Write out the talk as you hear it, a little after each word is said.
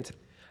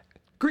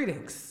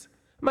Greetings.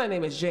 My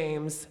name is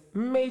James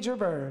Major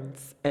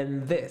Burns,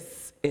 and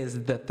this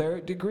is The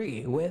Third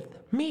Degree with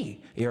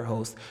me, your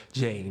host,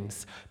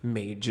 James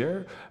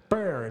Major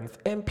Burns.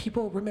 And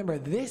people, remember,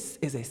 this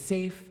is a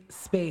safe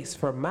space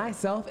for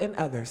myself and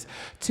others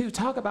to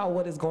talk about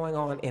what is going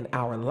on in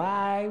our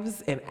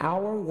lives, in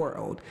our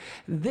world.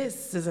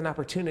 This is an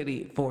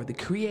opportunity for the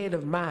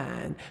creative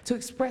mind to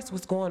express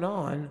what's going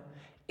on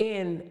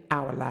in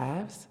our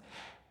lives.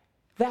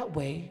 That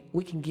way,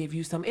 we can give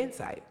you some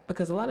insight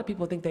because a lot of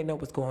people think they know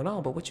what's going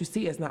on, but what you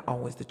see is not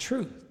always the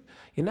truth,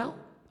 you know?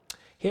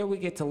 Here we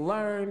get to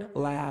learn,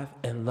 laugh,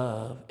 and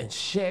love and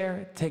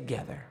share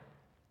together.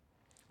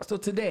 So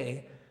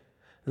today,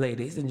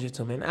 ladies and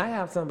gentlemen, I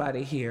have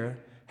somebody here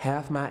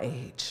half my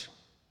age,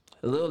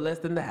 a little less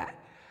than that,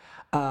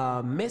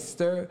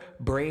 Mr.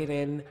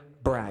 Braden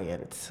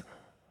Bryant.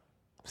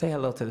 Say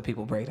hello to the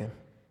people, Braden.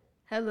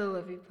 Hello,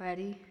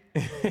 everybody.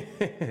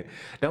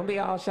 Don't be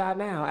all shy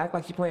now. Act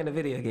like you're playing a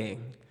video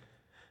game.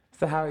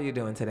 So how are you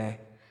doing today?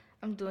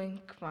 I'm doing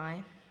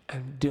fine.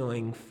 I'm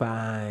doing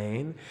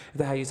fine. Is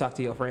that how you talk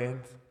to your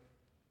friends?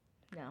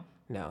 No.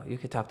 No, you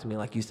can talk to me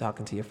like you're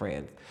talking to your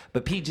friends.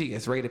 But PG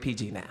is rated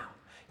PG now.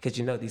 Because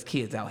you know these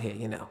kids out here,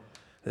 you know.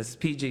 This is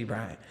PG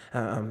Bryant,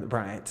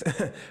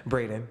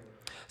 Braden.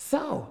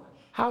 So,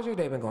 how's your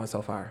day been going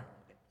so far?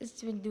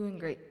 It's been doing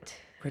great.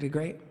 Pretty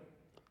great?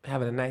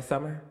 Having a nice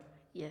summer?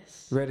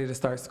 Yes. Ready to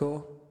start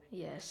school?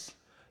 Yes.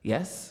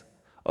 Yes?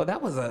 Oh,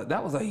 that was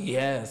a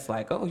yes.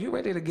 Like, oh, you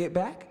ready to get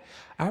back?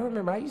 I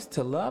remember I used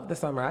to love the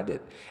summer. I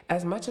did.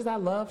 As much as I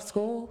loved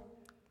school,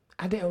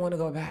 I didn't want to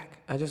go back.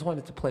 I just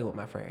wanted to play with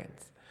my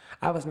friends.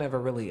 I was never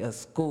really a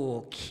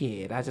school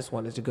kid. I just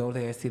wanted to go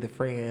there, see the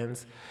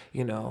friends,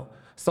 you know,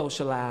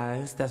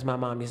 socialize. That's my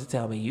mom used to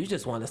tell me, you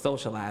just want to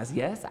socialize.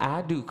 Yes,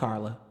 I do,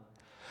 Carla.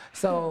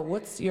 So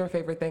what's your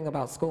favorite thing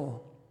about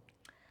school?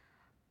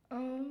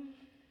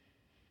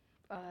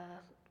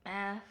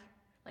 Math,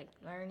 like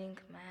learning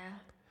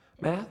math.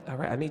 Math? All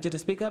right, I need you to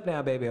speak up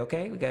now, baby,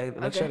 okay? We gotta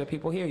make sure that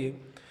people hear you.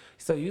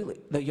 So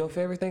your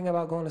favorite thing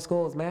about going to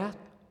school is math?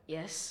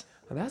 Yes.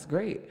 Well, that's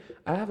great.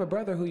 I have a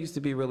brother who used to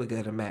be really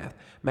good at math.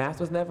 Math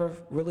was never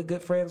really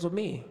good friends with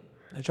me.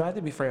 I tried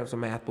to be friends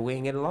with math, but we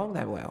ain't getting along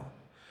that well.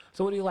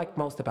 So what do you like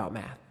most about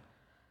math?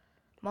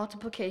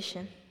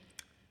 Multiplication.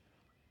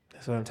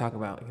 That's what I'm talking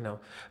about, you know.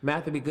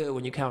 Math would be good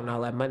when you're counting all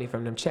that money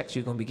from them checks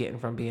you're going to be getting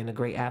from being a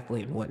great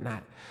athlete and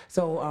whatnot.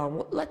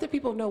 So let the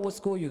people know what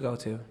school you go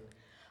to.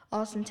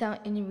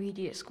 Austintown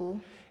Intermediate School.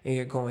 And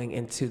you're going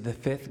into the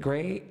 5th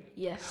grade?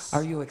 Yes.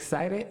 Are you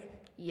excited?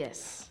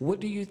 Yes.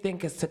 What do you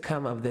think is to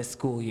come of this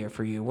school year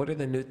for you? What are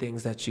the new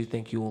things that you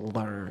think you will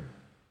learn?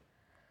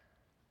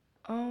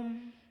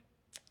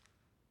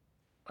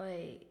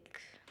 Like,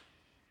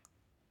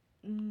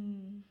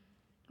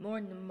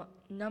 more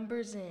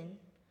numbers and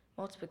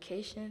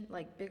multiplication,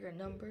 like bigger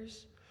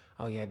numbers.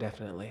 Oh, yeah,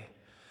 definitely.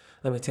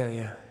 Let me tell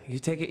you, you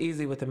take it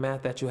easy with the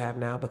math that you have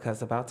now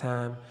because about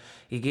time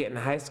you get into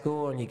high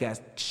school and you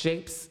got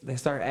shapes, they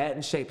start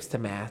adding shapes to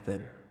math,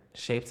 and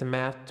shapes and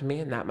math to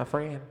me are not my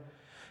friend.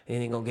 You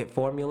ain't gonna get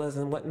formulas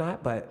and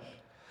whatnot, but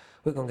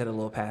we're gonna get a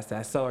little past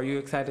that. So are you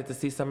excited to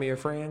see some of your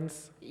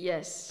friends?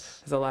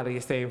 Yes. There's a lot of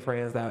your same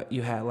friends that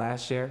you had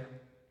last year.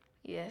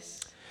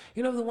 Yes.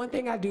 You know, the one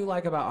thing I do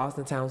like about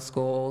Austintown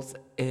schools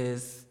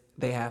is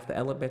they have the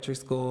elementary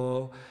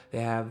school, they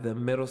have the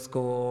middle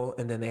school,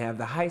 and then they have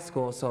the high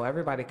school. So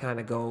everybody kind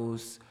of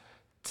goes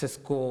to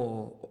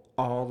school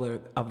all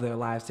of their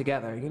lives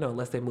together, you know,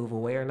 unless they move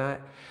away or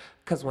not.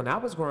 Because when I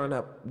was growing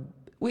up,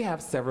 we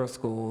have several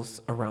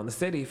schools around the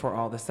city for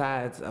all the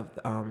sides of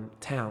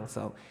town.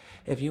 So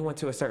if you went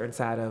to a certain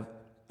side of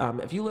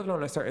if you lived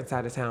on a certain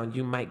side of town,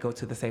 you might go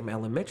to the same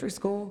elementary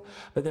school,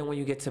 but then when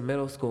you get to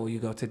middle school, you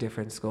go to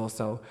different schools.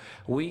 So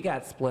we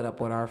got split up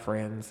with our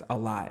friends a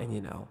lot. And,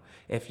 you know,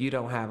 if you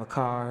don't have a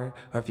car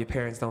or if your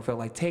parents don't feel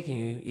like taking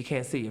you, you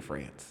can't see your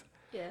friends.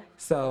 Yeah.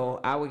 So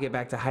I would get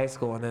back to high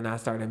school and then I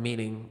started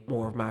meeting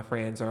more of my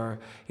friends, or,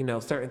 you know,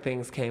 certain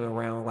things came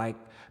around like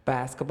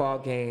basketball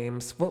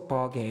games,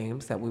 football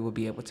games that we would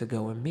be able to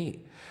go and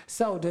meet.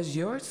 So does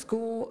your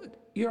school,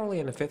 you're only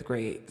in the 5th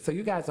grade, so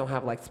you guys don't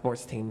have like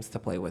sports teams to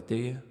play with, do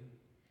you?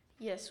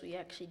 Yes, we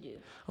actually do.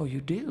 Oh,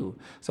 you do?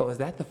 So is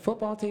that the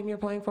football team you're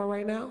playing for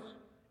right now?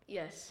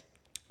 Yes.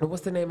 And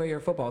what's the name of your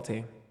football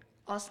team?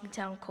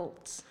 Austintown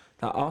Colts.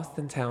 The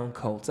Austintown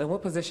Colts. And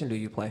what position do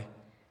you play?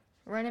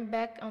 Running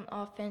back on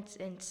offense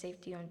and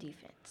safety on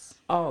defense.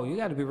 Oh, you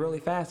got to be really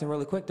fast and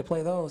really quick to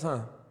play those,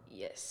 huh?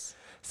 Yes.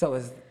 So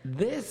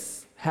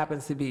this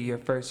happens to be your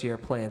first year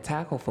playing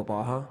tackle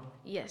football, huh?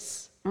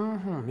 Yes.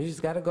 Mm-hmm. You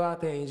just got to go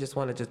out there and you just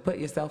want to just put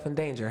yourself in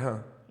danger, huh?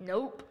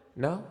 Nope.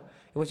 No?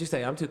 What you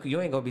say?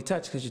 You ain't going to be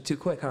touched because you're too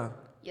quick, huh?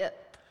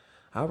 Yep.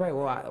 All right,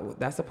 well,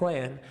 that's a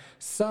plan.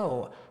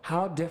 So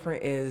how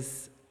different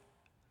is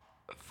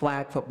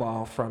flag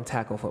football from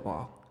tackle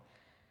football?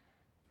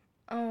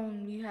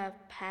 You have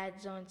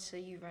pads on so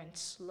you run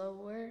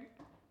slower,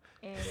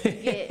 and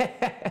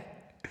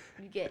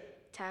you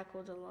get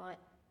tackled a lot,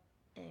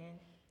 and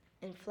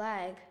in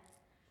flag,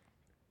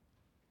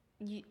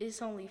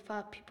 it's only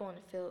 5 people on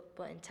the field,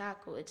 but in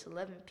tackle, it's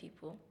 11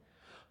 people.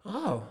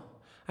 Oh,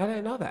 I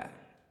didn't know that.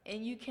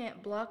 And you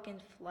can't block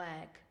and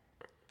flag.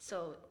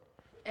 So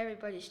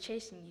everybody's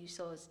chasing you,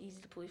 so it's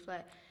easy to pull your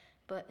flag.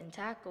 But in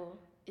tackle,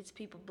 it's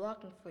people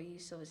blocking for you,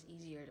 so it's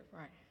easier to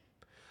run.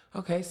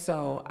 Okay,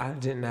 so I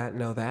did not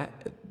know that.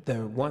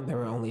 There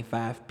were only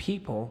 5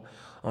 people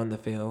on the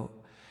field,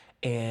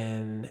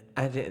 and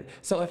I didn't.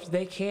 So if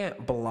they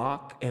can't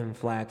block in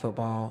flag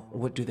football,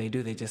 what do? They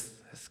just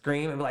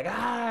scream and be like,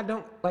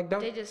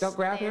 They just don't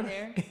grab stand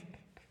him. there.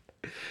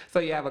 So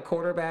you have a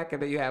quarterback,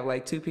 and then you have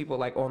like 2 people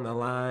like on the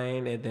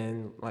line, and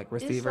then like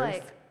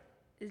receivers.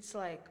 It's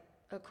like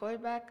a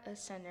quarterback, a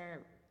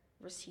center,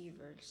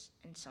 receivers,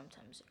 and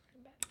sometimes a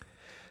running back.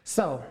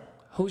 So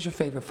who's your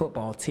favorite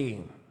football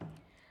team?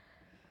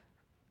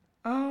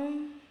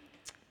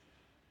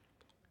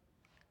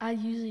 I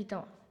usually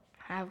don't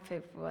have a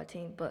favorite football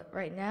team, but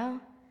right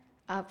now,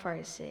 I'll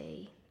probably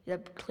say the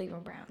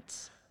Cleveland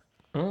Browns.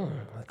 The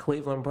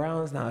Cleveland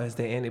Browns. Now, is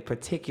there any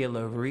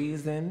particular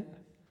reason?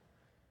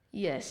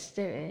 Yes,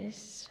 there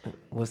is.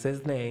 What's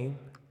his name?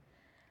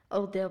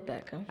 Odell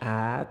Beckham.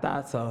 I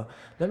thought so.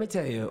 Let me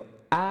tell you,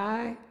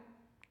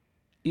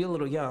 you're a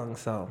little young,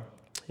 so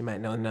you might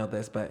not know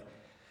this, but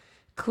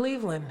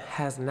Cleveland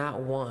has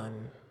not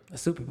won a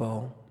Super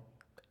Bowl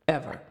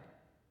ever.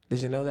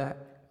 Did you know that?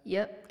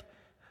 Yep.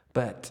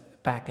 But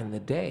back in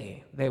the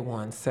day, they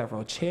won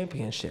several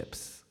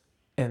championships,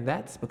 and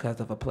that's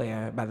because of a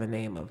player by the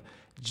name of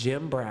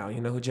Jim Brown.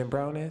 You know who Jim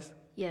Brown is?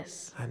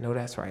 Yes. I know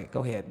that's right.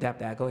 Go ahead, dap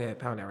that. Go ahead,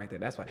 pound that right there.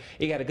 That's right.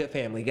 You got a good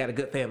family. You got a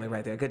good family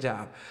right there. Good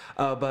job.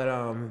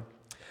 For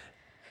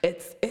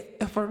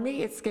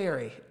me, it's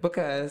scary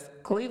because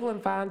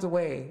Cleveland finds a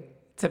way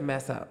to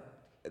mess up.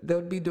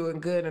 They'll be doing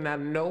good, and out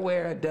of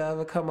nowhere, a dove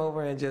will come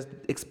over and just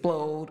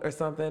explode or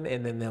something,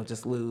 and then they'll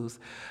just lose.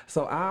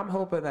 So I'm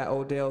hoping that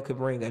Odell could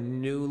bring a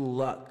new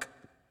luck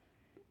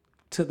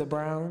to the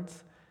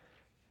Browns,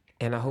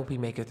 and I hope he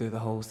make it through the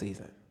whole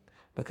season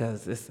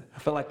because I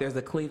feel like there's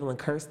a Cleveland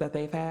curse that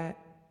they've had.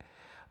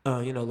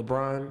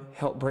 LeBron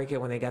helped break it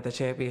when they got the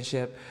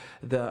championship.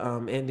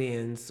 The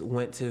Indians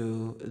went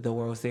to the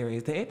World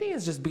Series. The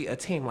Indians just beat a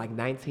team like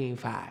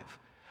 19-5.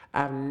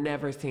 I've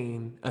never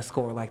seen a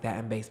score like that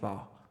in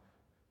baseball.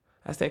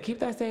 I said, keep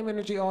that same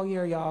energy all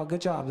year, y'all.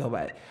 Good job, though.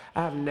 But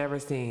I've never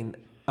seen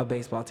a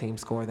baseball team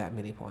score that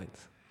many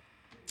points.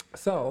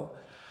 So,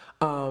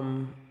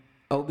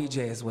 OBJ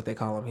is what they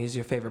call him. He's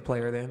your favorite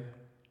player then?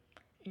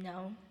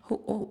 No.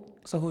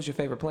 So who's your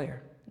favorite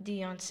player?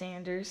 Deion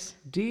Sanders.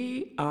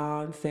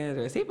 Deion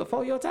Sanders. He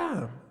before your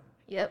time.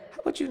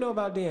 Yep. What you know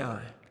about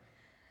Deion?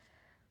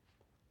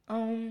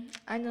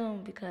 I know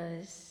him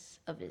because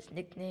of his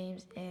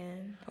nicknames,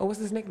 and What's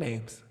his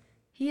nicknames?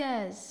 he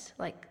has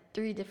like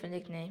 3 different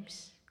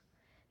nicknames.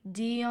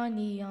 Deion,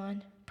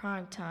 Neon,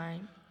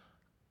 Primetime.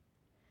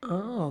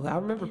 Oh, I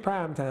remember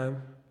Prime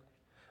Time.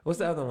 What's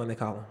the other one they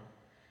call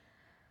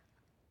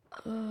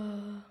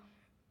him?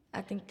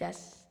 I think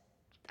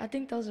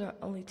those are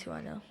only 2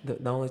 I know.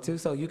 The only 2?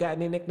 So you got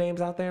any nicknames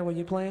out there when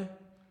you playing?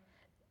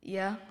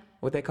 Yeah.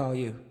 What they call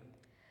you?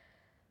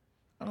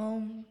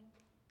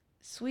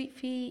 Sweet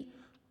Feet.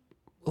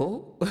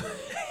 Oh,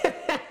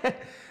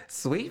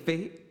 Sweet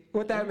Feet.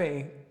 What that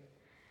mean?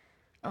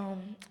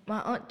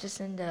 My aunt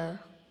Jacinda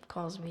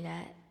calls me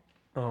that.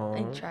 Oh,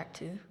 In track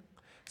too.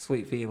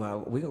 Sweet Feet.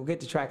 Well, we gonna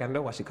get to track. I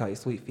know why she call you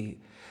Sweet Feet.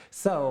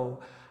 So,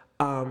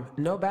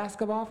 no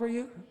basketball for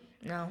you?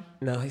 No.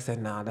 No, he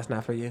said, nah, that's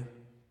not for you.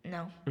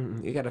 No.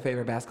 You got a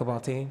favorite basketball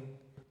team?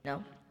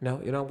 No.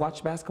 No, you don't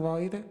watch basketball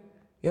either?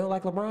 You don't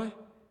like LeBron?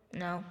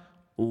 No.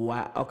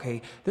 Wow.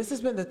 Okay. This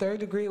has been the 3rd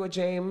degree with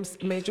James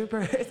Major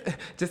Burns.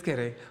 Just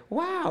kidding.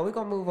 Wow. We're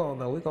going to move on,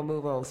 though. We're going to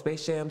move on.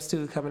 Space Jams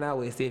 2 coming out.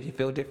 We'll see if you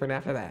feel different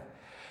after that.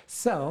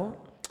 So,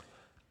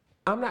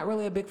 I'm not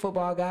really a big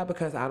football guy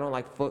because I don't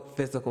like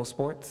physical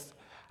sports.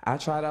 I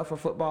tried out for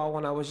football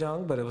when I was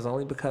young, but it was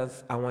only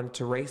because I wanted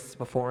to race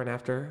before and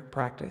after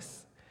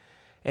practice.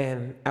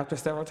 And after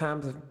several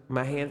times of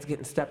my hands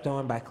getting stepped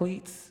on by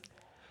cleats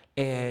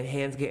and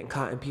hands getting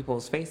caught in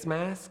people's face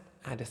masks,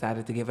 I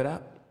decided to give it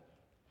up.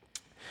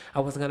 I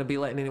wasn't going to be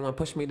letting anyone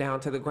push me down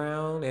to the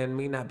ground, and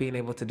me not being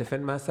able to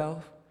defend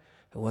myself,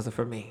 it wasn't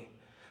for me.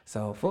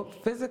 So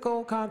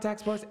physical contact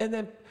sports, and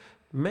then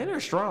men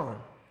are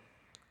strong.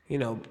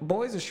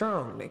 Boys are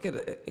strong. They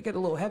get a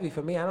little heavy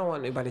for me. I don't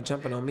want anybody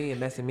jumping on me and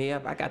messing me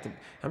up.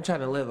 I'm trying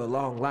to live a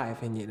long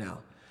life, and it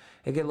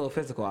get a little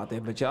physical out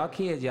there. But y'all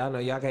kids, y'all know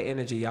y'all got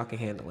energy. Y'all can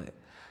handle it.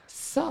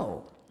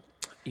 So,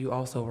 you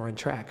also run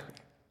track.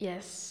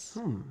 Yes.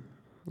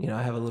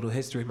 I have a little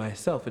history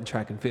myself in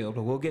track and field,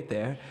 but we'll get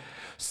there.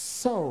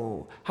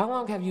 So, how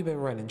long have you been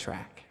running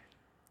track?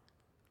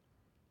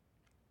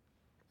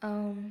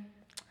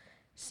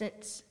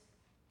 Since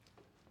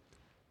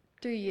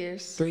 3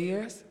 years. 3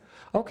 years?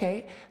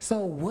 Okay.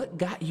 So, what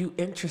got you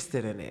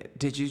interested in it?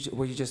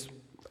 Were you just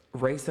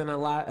racing a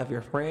lot of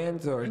your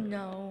friends, or?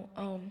 No.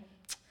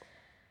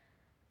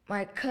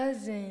 My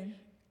cousin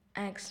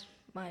asked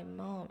my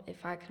mom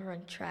if I could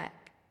run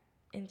track,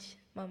 and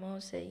my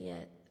mom said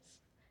yes.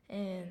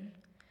 And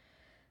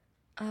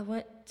I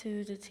went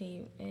to the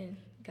team and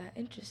got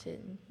interested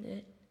in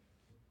it.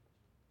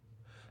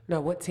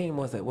 Now, what team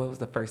was it? What was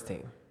the first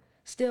team?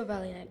 Steel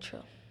Valley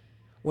Nitro.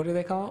 What are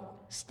they called?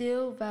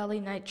 Steel Valley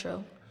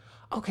Nitro.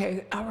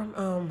 Okay,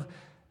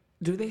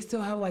 do they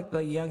still have like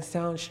the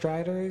Youngstown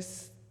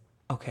Striders?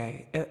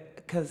 Okay,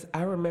 because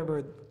I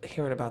remember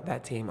hearing about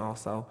that team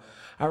also.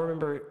 I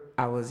remember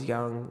I was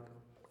young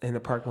in the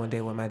park one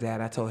day with my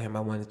dad. I told him I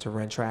wanted to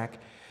run track,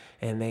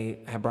 and they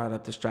had brought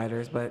up the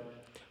Striders, but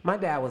my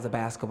dad was a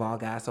basketball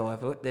guy, so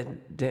if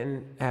it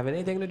didn't have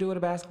anything to do with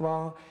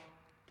basketball,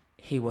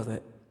 he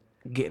wasn't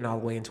getting all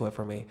the way into it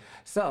for me.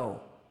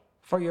 So,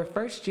 for your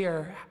first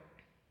year,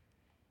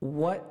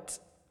 what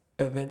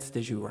events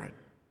did you run?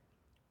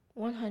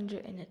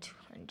 100 and a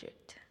 200.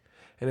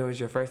 And it was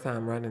your first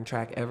time running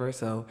track ever,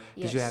 so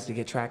did you Yes. have to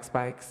get track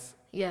spikes?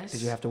 Yes.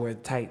 Did you have to wear a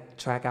tight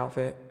track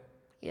outfit?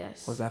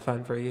 Yes. Was that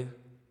fun for you?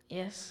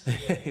 Yes.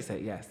 He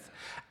said yes.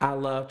 I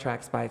love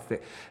track spikes.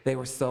 They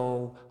were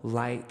so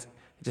light.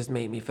 It just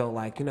made me feel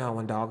like, you know how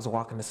when dogs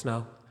walk in the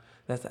snow?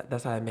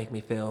 That's how it make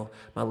me feel.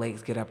 My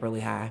legs get up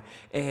really high.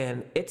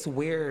 And it's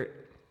weird.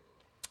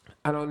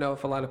 I don't know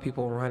if a lot of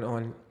people run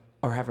on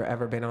or have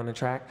ever been on a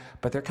track,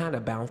 but they're kind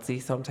of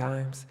bouncy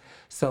sometimes.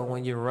 So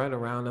when you run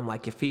around them,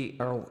 like your feet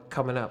are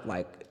coming up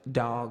like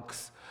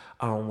dogs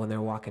when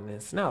they're walking in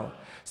the snow.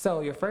 So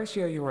your first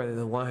year, you were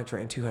the 100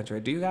 and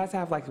 200. Do you guys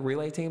have like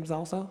relay teams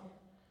also?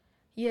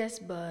 Yes,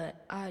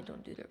 but I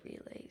don't do the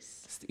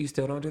relays. You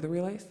still don't do the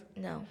relays?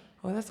 No.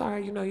 Well, that's all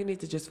right. You know, you need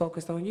to just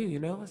focus on you. You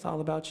know, it's all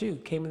about you.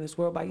 Came in this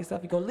world by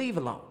yourself. You're gonna leave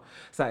alone.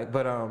 It's like,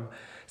 but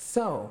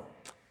so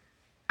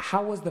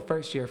how was the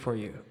first year for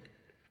you?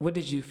 What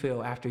did you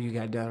feel after you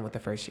got done with the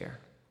first year?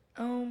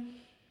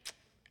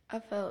 I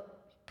felt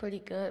pretty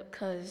good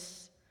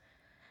because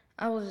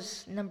I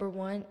was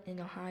 #1 in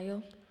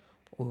Ohio.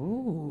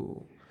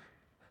 Ooh.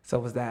 So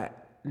was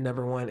that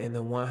number one in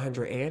the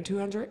 100 and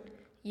 200?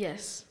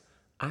 Yes.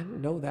 I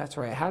know that's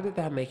right. How did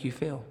that make you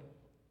feel?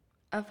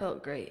 I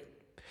felt great.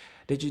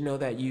 Did you know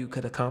that you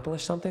could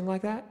accomplish something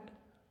like that?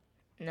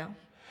 No.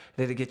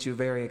 Did it get you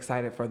very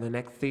excited for the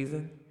next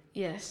season?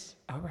 Yes.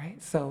 All right.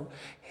 So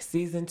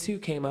season 2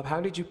 came up. How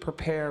did you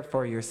prepare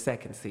for your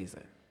second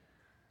season?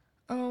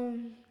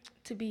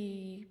 To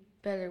be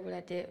better what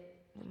I did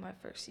with my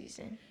first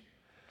season.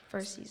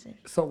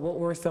 So what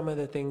were some of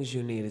the things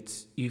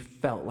you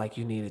felt like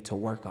you needed to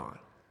work on?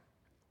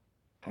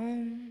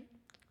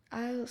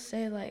 I'll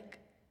say like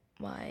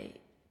my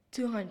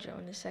 200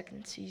 on the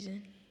second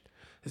season.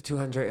 The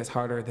 200 is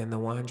harder than the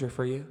 100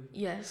 for you?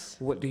 Yes.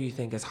 What do you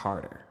think is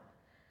harder?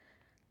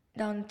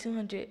 Down to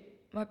 200,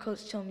 my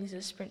coach told me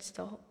to sprint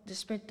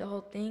the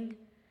whole thing,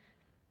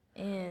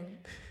 and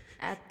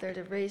after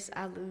the race,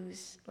 I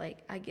lose.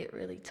 Like I get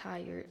really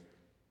tired.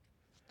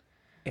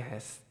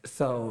 Yes.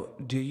 So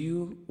do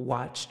you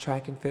watch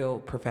track and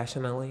field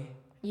professionally?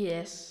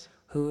 Yes.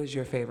 Who is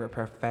your favorite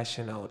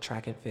professional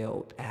track and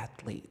field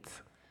athlete?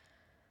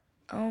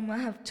 I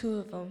have 2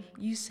 of them: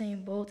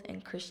 Usain Bolt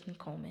and Christian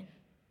Coleman.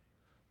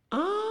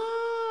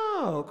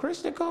 Oh,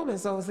 Christian Coleman.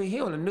 So see, he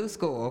on the new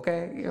school,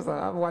 okay? Because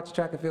I've watched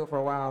track and field for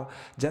a while.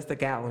 Justin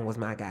Gatlin was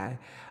my guy.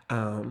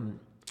 And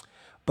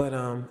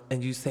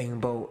Usain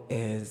Bolt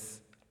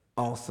is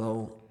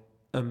also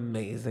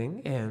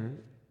amazing.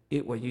 And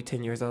were you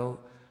 10 years old?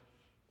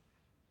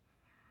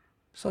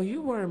 So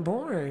you weren't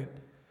born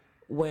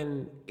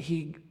when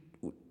he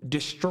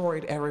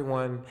destroyed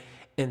everyone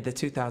in the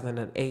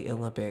 2008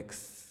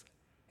 Olympics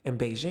in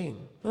Beijing.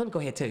 Let me go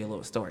ahead and tell you a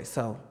little story.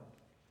 So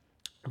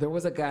there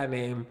was a guy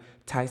named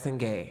Tyson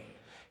Gay.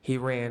 He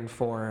ran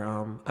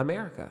for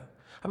America.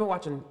 I've been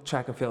watching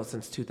track and field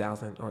since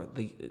 2000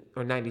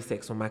 or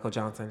 96 when Michael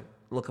Johnson,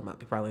 look him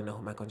up, you probably know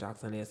who Michael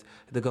Johnson is,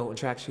 the GOAT in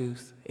track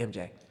shoes,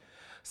 MJ.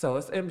 So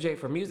it's MJ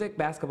for music,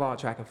 basketball,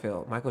 track and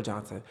field, Michael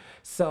Johnson.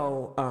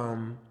 So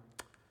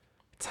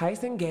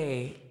Tyson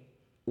Gay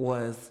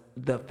was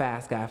the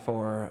fast guy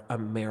for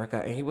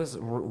America, and he was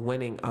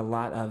winning a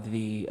lot of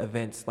the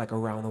events like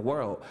around the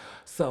world.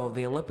 So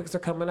the Olympics are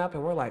coming up,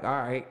 and we're like,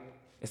 all right,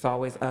 it's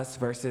always us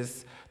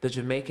versus the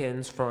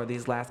Jamaicans for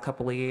these last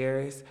couple of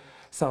years.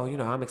 So, you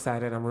know, I'm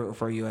excited. I'm rooting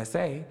for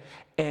USA.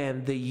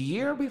 And the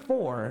year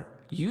before,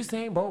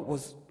 Usain Bolt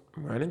was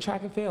running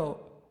track and field.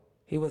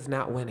 He was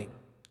not winning.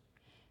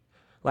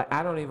 Like,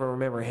 I don't even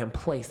remember him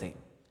placing.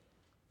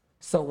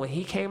 So when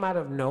he came out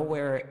of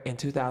nowhere in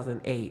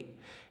 2008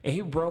 and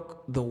he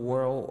broke the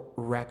world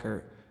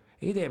record,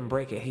 he didn't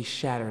break it, he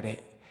shattered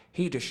it.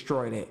 He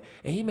destroyed it.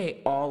 And he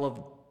made all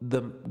of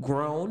the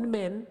grown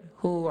men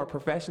who are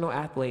professional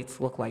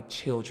athletes look like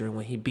children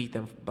when he beat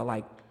them by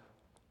like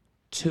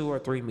 2 or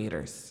 3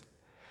 meters.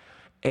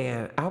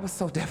 And I was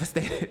so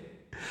devastated.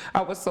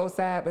 I was so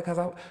sad because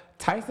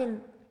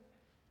Tyson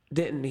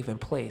didn't even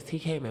place. He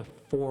came in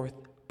 4th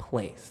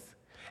place.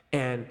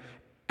 And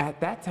at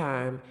that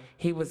time,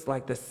 he was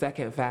like the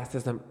second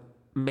fastest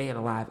man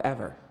alive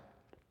ever.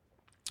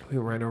 We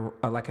ran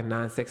like a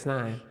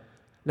 9.69.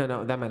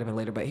 No, that might have been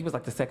later, but he was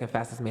like the second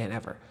fastest man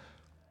ever.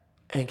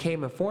 And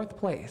came in 4th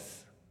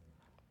place.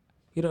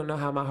 You don't know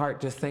how my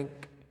heart just sank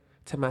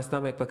to my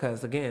stomach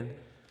because, again,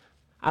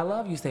 I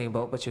love Usain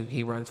Bolt, but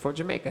he runs for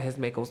Jamaica.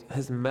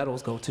 His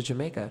medals go to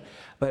Jamaica.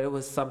 But it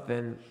was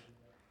something,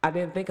 I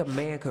didn't think a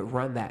man could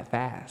run that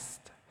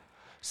fast.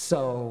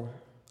 So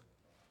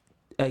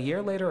a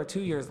year later or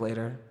 2 years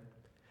later,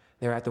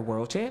 they're at the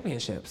World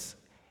Championships.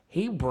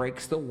 He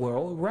breaks the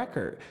world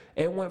record.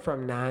 It went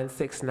from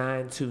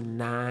 969 to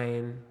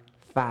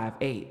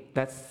 958.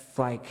 That's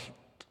like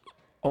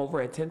over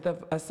a tenth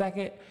of a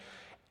second.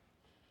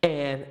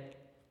 And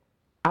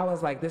I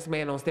was like, this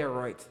man on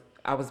steroids.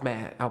 I was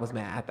mad. I was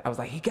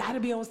like, he got to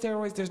be on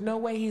steroids. There's no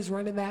way he's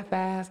running that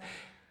fast.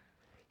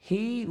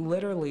 He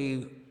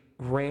literally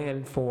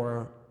ran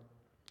for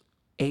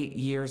 8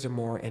 years or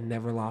more and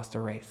never lost a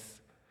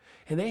race.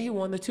 And then he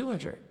won the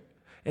 200.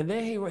 And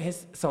then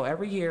so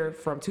every year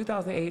from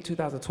 2008,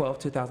 2012,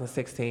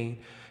 2016,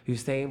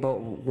 Usain Bolt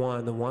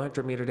won the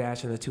 100-meter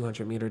dash and the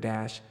 200-meter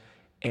dash,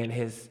 and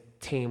his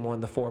team won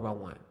the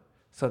 4x1.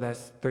 So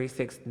that's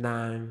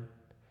 369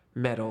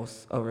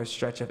 medals over a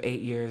stretch of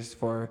 8 years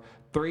for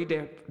three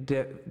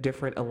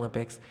different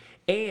Olympics,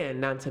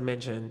 and not to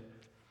mention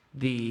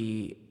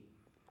the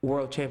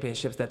World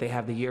Championships that they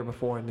have the year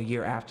before and the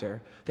year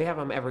after. They have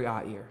them every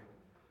odd year.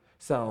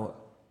 So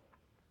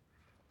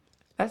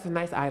that's a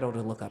nice idol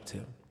to look up to.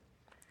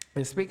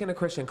 And speaking of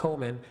Christian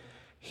Coleman,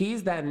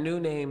 he's that new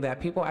name that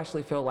people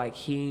actually feel like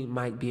he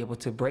might be able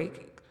to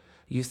break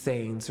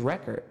Usain's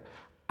record.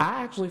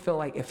 I actually feel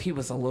like if he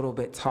was a little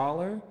bit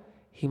taller,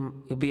 he'll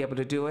be able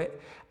to do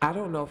it. I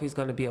don't know if he's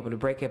going to be able to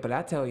break it, but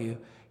I tell you,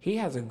 he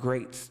has a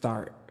great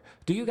start.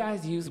 Do you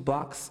guys use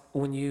blocks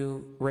when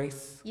you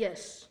race?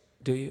 Yes.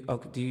 Do you? Oh,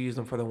 do you use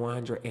them for the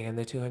 100 and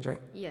the 200?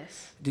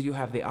 Yes. Do you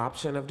have the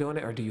option of doing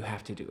it, or do you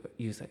have to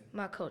use it?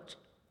 My coach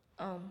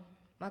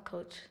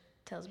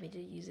tells me to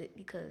use it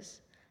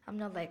because I've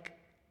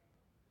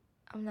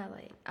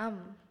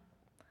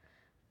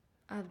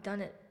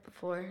done it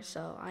before,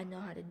 so I know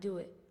how to do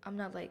it. I'm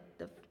not like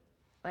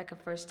a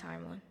first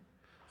time one.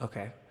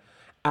 Okay.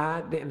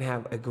 I didn't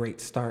have a great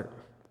start.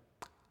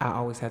 I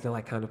always had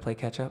to kind of play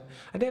catch up.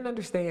 I didn't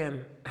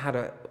understand how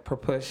to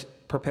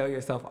propel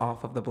yourself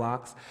off of the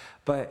blocks.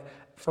 But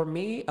for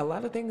me, a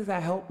lot of things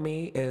that helped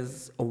me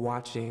is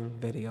watching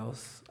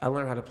videos. I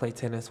learned how to play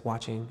tennis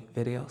watching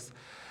videos.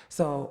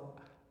 So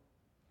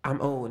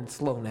I'm old and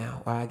slow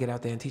now. I get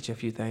out there and teach you a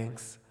few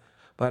things.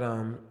 But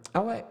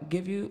I'll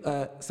give you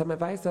some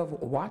advice of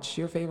watch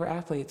your favorite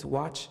athletes.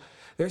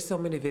 There's so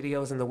many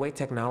videos, and the way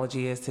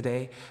technology is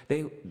today,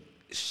 they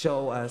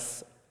show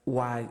us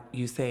why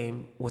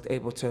Usain was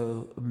able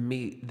to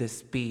meet the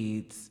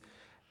speeds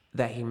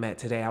that he met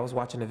today. I was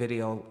watching a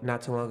video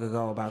not too long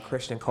ago about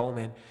Christian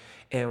Coleman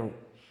and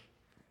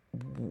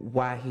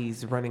why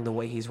he's running the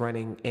way he's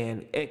running,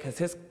 and because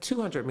his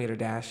 200-meter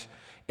dash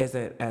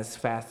isn't as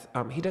fast.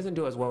 He doesn't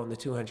do as well in the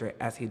 200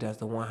 as he does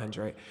the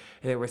 100.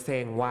 And they were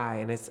saying why,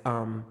 and it's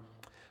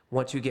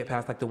once you get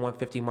past the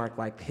 150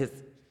 mark, his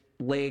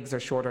legs are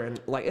shorter, and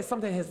it's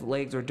something his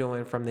legs are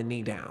doing from the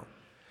knee down.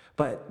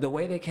 But the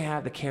way they can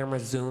have the camera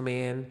zoom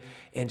in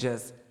and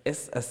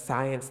it's a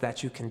science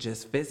that you can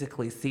just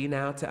physically see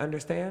now to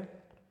understand.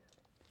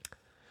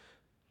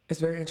 It's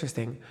very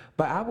interesting.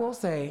 But I will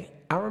say,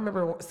 I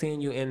remember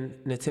seeing you in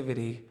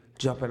Nativity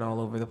jumping all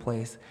over the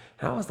place.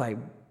 And I was like,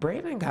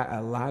 Brandon got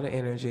a lot of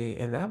energy,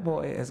 and that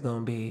boy is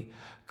going to be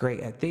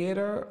great at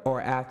theater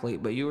or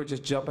athlete. But you were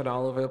just jumping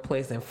all over the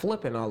place and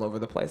flipping all over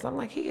the place. I'm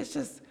like,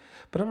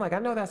 but I'm like, I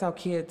know that's how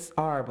kids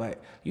are,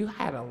 but you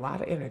had a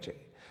lot of energy.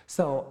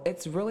 So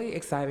it's really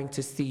exciting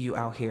to see you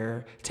out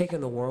here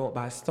taking the world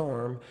by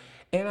storm.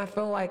 And I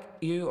feel like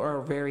you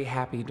are very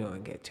happy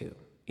doing it too.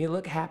 You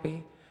look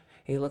happy.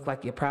 You look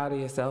like you're proud of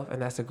yourself, and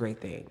that's a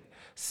great thing.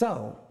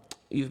 So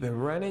you've been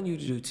running, you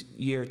do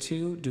year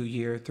 2, do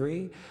year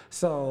 3.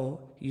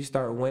 So you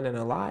start winning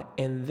a lot,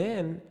 and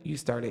then you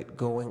started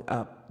going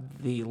up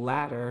the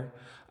ladder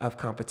of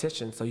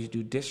competition. So you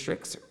do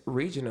districts,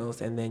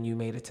 regionals, and then you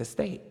made it to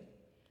state.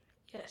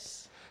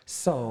 Yes.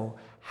 So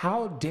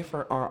how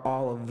different are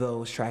all of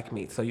those track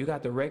meets? So you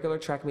got the regular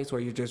track meets where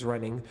you're just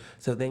running.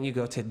 So then you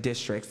go to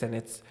districts, and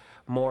it's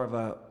more of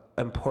a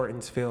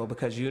importance feel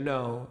because you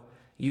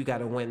got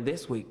to win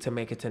this week to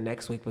make it to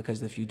next week,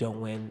 because if you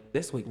don't win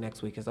this week,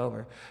 next week is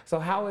over. So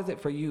how is it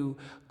for you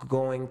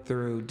going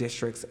through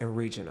districts and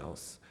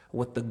regionals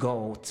with the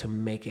goal to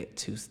make it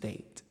to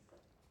state?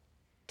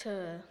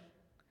 To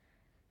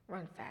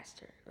run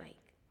faster,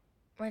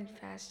 run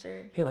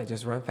faster.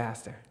 Just run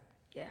faster.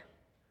 Yeah.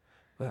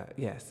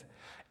 Yes.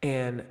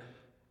 And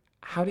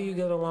how do you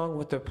get along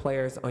with the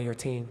players on your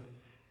team?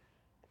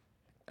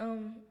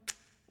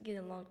 Get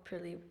along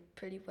pretty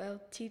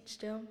well. Teach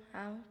them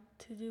how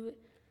to do it.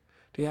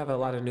 Do you have a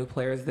lot of new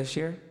players this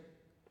year?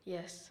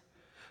 Yes.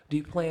 Do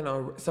you plan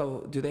on,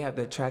 so do they have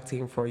the track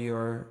team for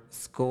your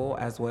school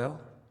as well?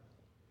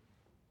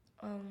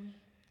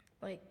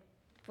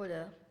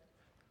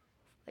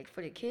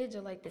 For the kids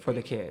or For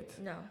the kids?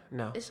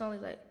 No. It's only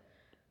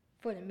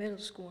for the middle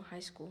school and high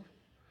school.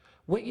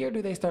 What year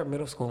do they start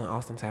middle school in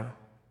Austintown?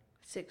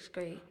 6th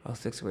grade. Oh,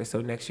 6th grade.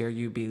 So next year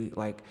you'd be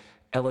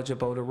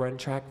eligible to run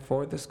track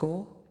for the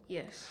school?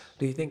 Yes.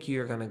 Do you think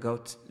you're gonna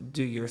go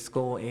do your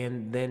school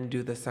and then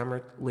do the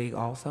summer league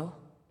also?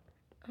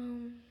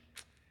 Um.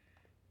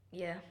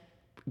 Yeah.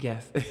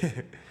 Yes.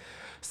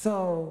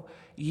 So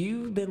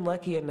you've been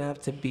lucky enough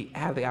to be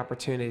have the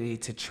opportunity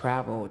to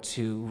travel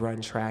to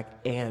run track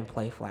and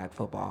play flag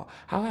football.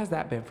 How has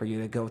that been for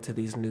you to go to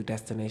these new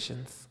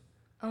destinations?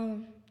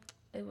 Um.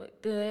 It was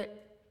good.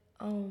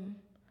 Um.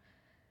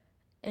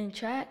 In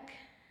track,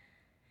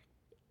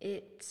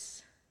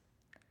 it's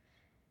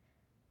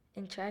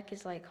in track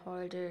is like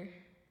harder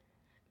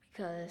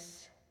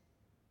because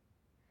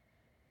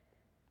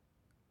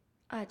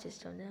I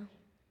just don't know.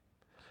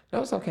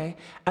 No, it's okay.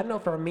 I know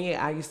for me,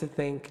 I used to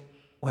think,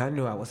 well, I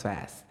knew I was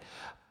fast,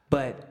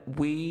 but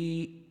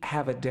I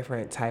had a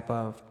different type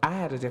of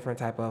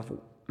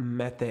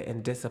method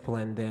and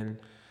discipline than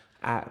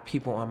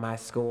people on my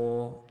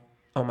school,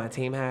 on my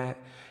team had.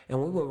 And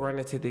we would run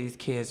into these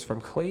kids from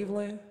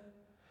Cleveland,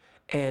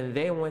 and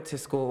they went to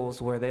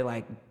schools where they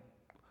like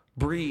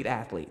breed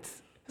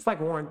athletes. It's like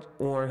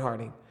Warren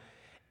Harding.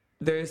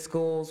 There's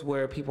schools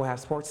where people have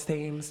sports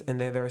teams, and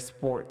then there are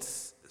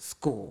sports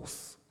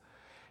schools.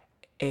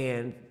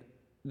 And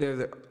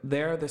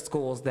they're the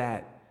schools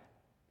that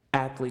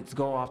athletes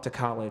go off to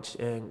college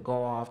and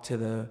go off to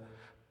the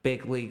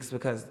big leagues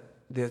because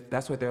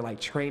that's what they're like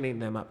training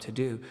them up to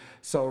do.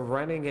 So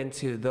running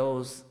into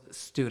those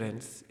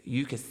students,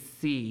 you could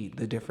see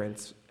the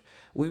difference.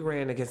 We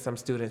ran against some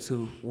students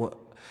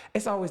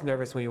it's always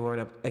nervous when you run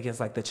up against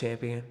like the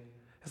champion.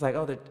 It's like,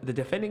 oh, the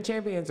defending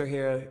champions are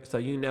here, so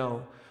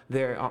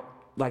they're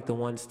like the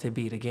ones to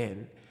beat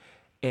again.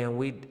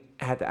 And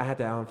I had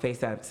to face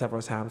that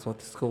several times with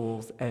the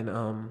schools and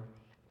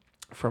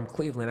from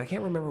Cleveland. I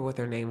can't remember what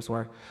their names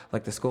were,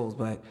 like the schools,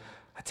 but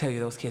I tell you,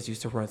 those kids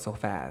used to run so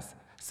fast.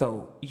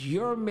 So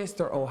you're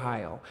Mr.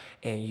 Ohio,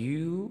 and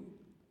you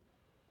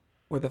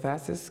were the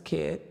fastest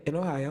kid in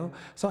Ohio.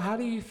 So how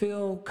do you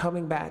feel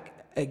coming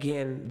back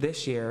again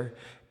this year?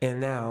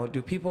 And now,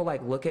 do people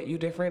like look at you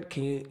different?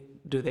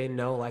 Do they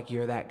know like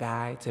you're that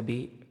guy to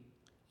beat?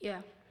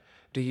 Yeah.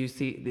 Do you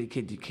see?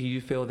 Can you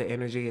feel the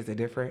energy? Is it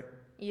different?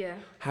 Yeah.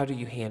 How do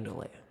you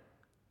handle it?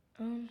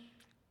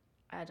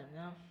 I don't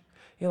know.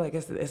 You're like,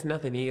 it's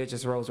nothing to you. It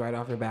just rolls right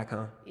off your back,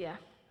 huh? Yeah.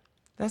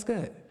 That's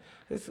good.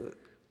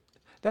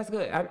 That's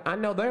good. I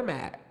know they're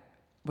mad,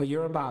 but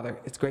you're unbothered.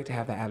 It's great to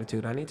have that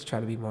attitude. I need to try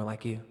to be more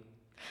like you.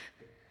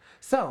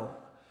 So,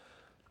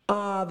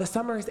 the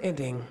summer is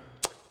ending,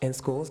 and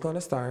school is going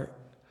to start.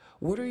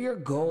 What are your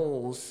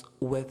goals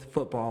with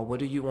football? What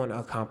do you want to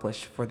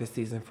accomplish for the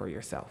season for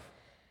yourself?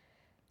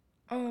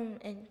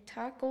 In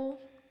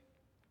tackle,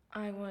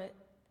 I want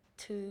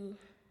to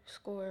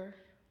score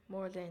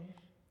more than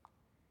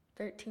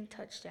 13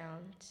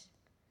 touchdowns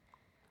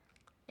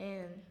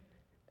and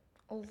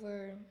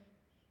over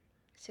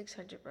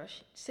 600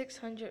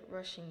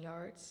 rushing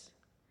yards.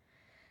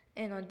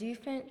 And on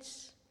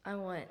defense, I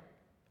want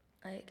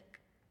like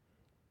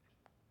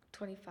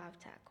 25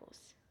 tackles.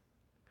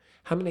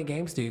 How many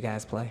games do you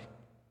guys play?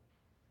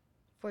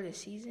 For the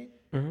season?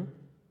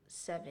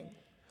 7.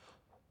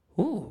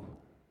 Ooh.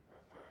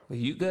 Well,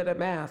 you good at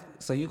math,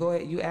 so you go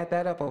ahead, you add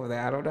that up over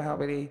there. I don't know how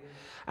many.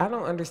 I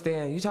don't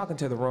understand. You're talking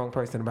to the wrong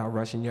person about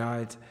rushing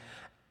yards.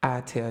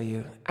 I tell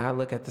you, I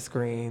look at the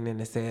screen and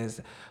it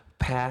says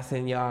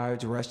passing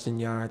yards, rushing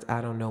yards.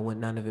 I don't know what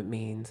none of it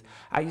means.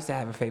 I used to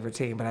have a favorite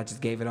team, but I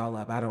just gave it all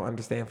up. I don't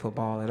understand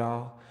football at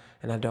all,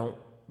 and I don't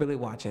really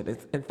watch it.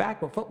 In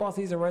fact, when football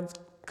season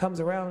comes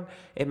around,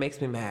 it makes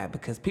me mad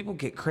because people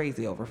get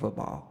crazy over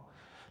football.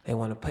 They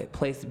want to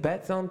place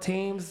bets on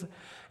teams.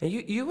 And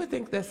you would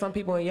think that some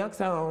people in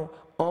Youngstown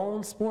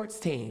own sports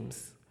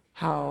teams,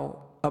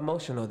 how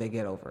emotional they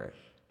get over it.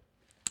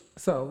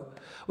 So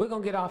we're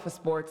going to get off of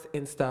sports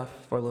and stuff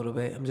for a little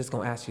bit. I'm just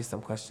going to ask you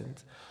some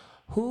questions.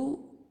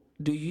 Who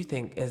do you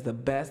think is the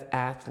best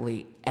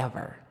athlete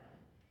ever?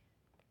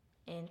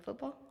 In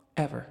football?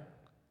 Ever.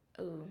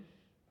 Ooh.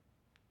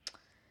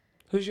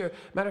 Who's your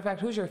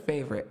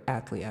favorite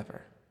athlete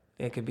ever?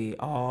 It could be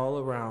all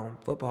around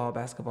football,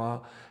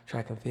 basketball,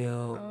 track and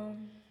field.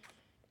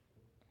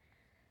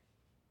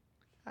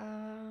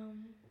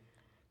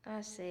 I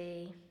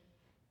say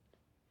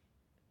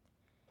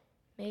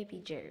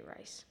maybe Jerry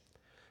Rice.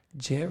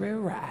 Jerry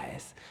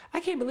Rice. I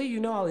can't believe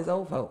you know all these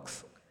old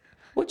folks.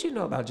 What you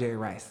know about Jerry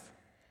Rice?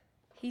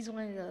 He's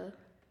one of the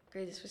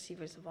greatest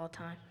receivers of all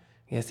time.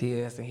 Yes, he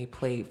is, and he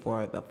played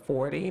for the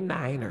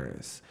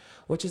 49ers,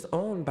 which is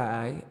owned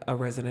by a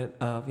resident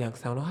of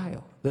Youngstown,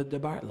 Ohio, the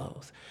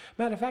DeBartlows.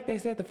 Matter of fact, they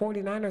said the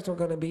 49ers were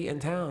going to be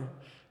in town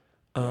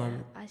Yeah,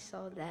 I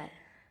saw that.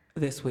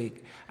 this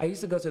week. I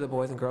used to go to the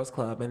Boys and Girls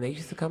Club, and they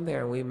used to come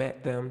there, and we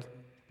met them,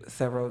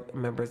 several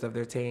members of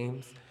their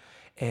teams,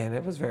 and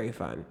it was very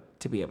fun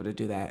to be able to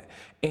do that.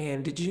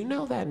 And did you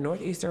know that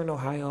Northeastern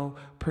Ohio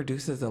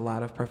produces a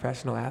lot of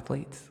professional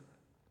athletes?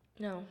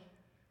 No.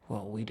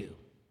 Well, we do.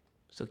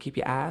 So keep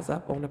your eyes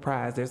up on the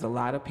prize. There's a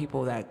lot of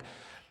people that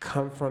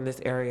come from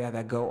this area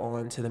that go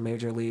on to the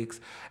major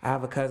leagues. I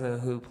have a cousin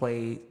who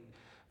played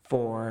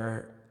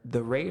for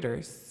the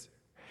Raiders,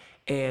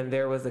 And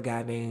there was a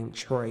guy named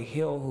Troy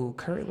Hill who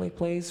currently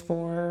plays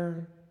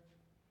for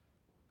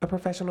a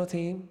professional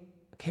team.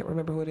 I can't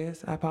remember who it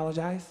is. I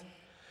apologize.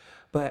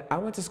 But I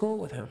went to school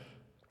with him.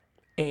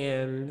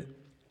 And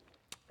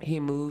he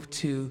moved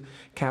to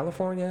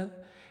California.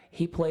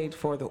 He played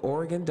for the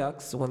Oregon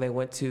Ducks when they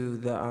went to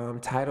the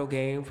title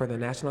game, for the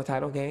national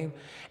title game.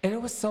 And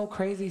it was so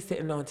crazy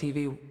sitting on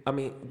TV,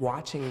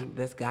 watching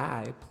this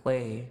guy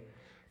play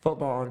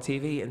football on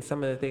TV. And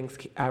some of the things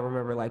I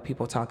remember, like,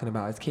 people talking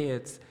about as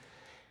kids,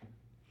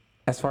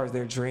 as far as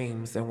their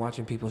dreams and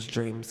watching people's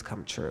dreams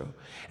come true.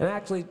 And I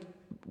actually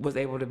was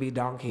able to be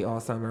donkey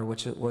all summer,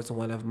 which was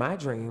one of my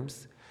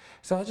dreams.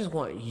 So I just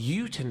want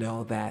you to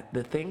know that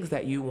the things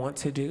that you want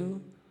to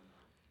do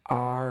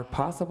are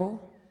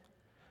possible.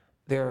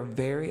 They're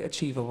very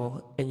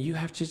achievable, and you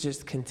have to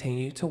just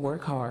continue to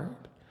work hard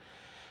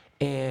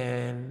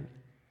and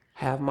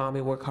have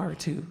mommy work hard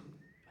too.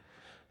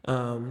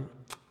 And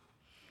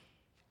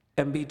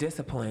be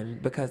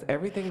disciplined, because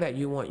everything that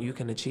you want you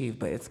can achieve,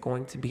 but it's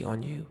going to be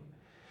on you.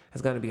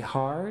 It's going to be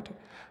hard,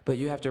 but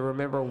you have to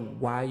remember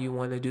why you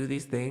want to do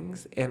these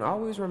things, and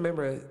always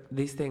remember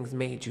these things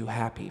made you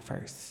happy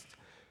first.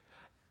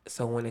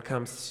 So when it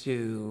comes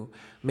to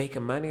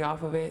making money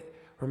off of it,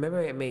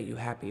 remember it made you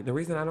happy. The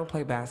reason I don't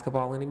play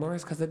basketball anymore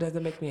is because it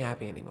doesn't make me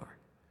happy anymore.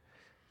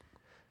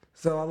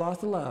 So I lost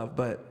the love,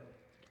 but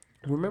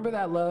remember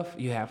that love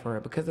you have for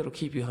it, because it'll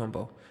keep you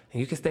humble. And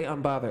you can stay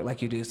unbothered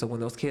like you do. So when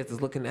those kids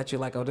is looking at you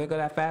like, oh, there go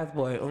that fast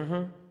boy,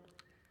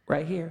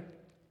 right here.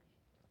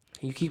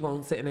 You keep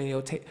on sitting in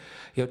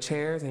your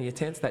chairs and your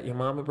tents that your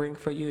mama bring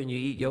for you, and you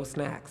eat your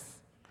snacks.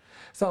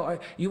 So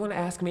you want to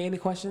ask me any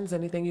questions?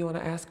 Anything you want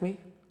to ask me?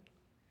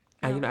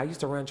 No. I used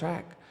to run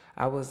track.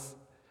 I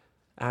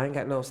ain't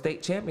got no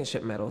state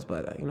championship medals,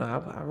 but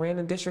I ran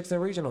in districts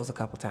and regionals a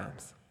couple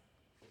times.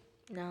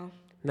 No.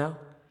 No?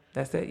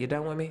 That's it? You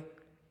done with me?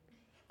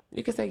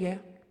 You can say yeah.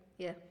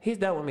 Yeah. He's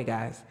done with me,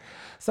 guys.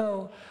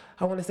 So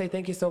I want to say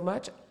thank you so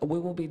much. We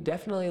will be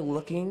definitely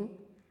looking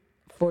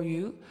for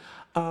you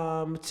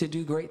to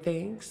do great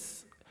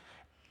things.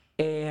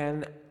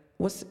 And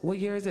what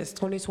year is this?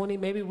 2020?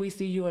 Maybe we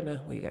see you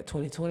we got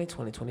 2020,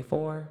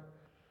 2024,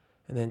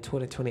 and then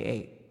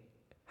 2028.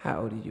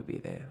 How old will you be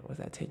there? Was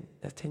that 10?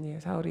 That's 10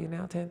 years. How old are you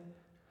now? 10?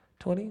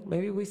 20?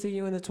 Maybe we see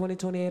you in the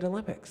 2028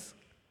 Olympics.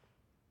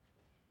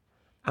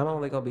 I'm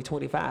only going to be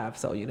 25,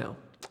 so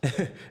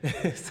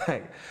it's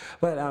like,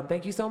 but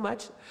thank you so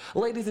much.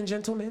 Ladies and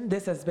gentlemen,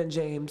 this has been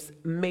James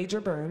Major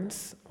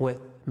Burns with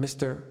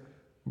Mr.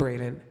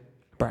 Braden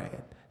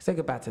Bryant. Say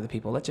goodbye to the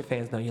people. Let your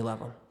fans know you love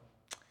them.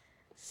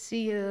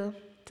 See ya.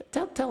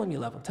 Tell them you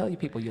love them. Tell your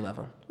people you love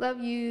them. Love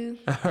you.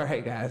 All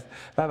right, guys.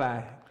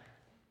 Bye-bye.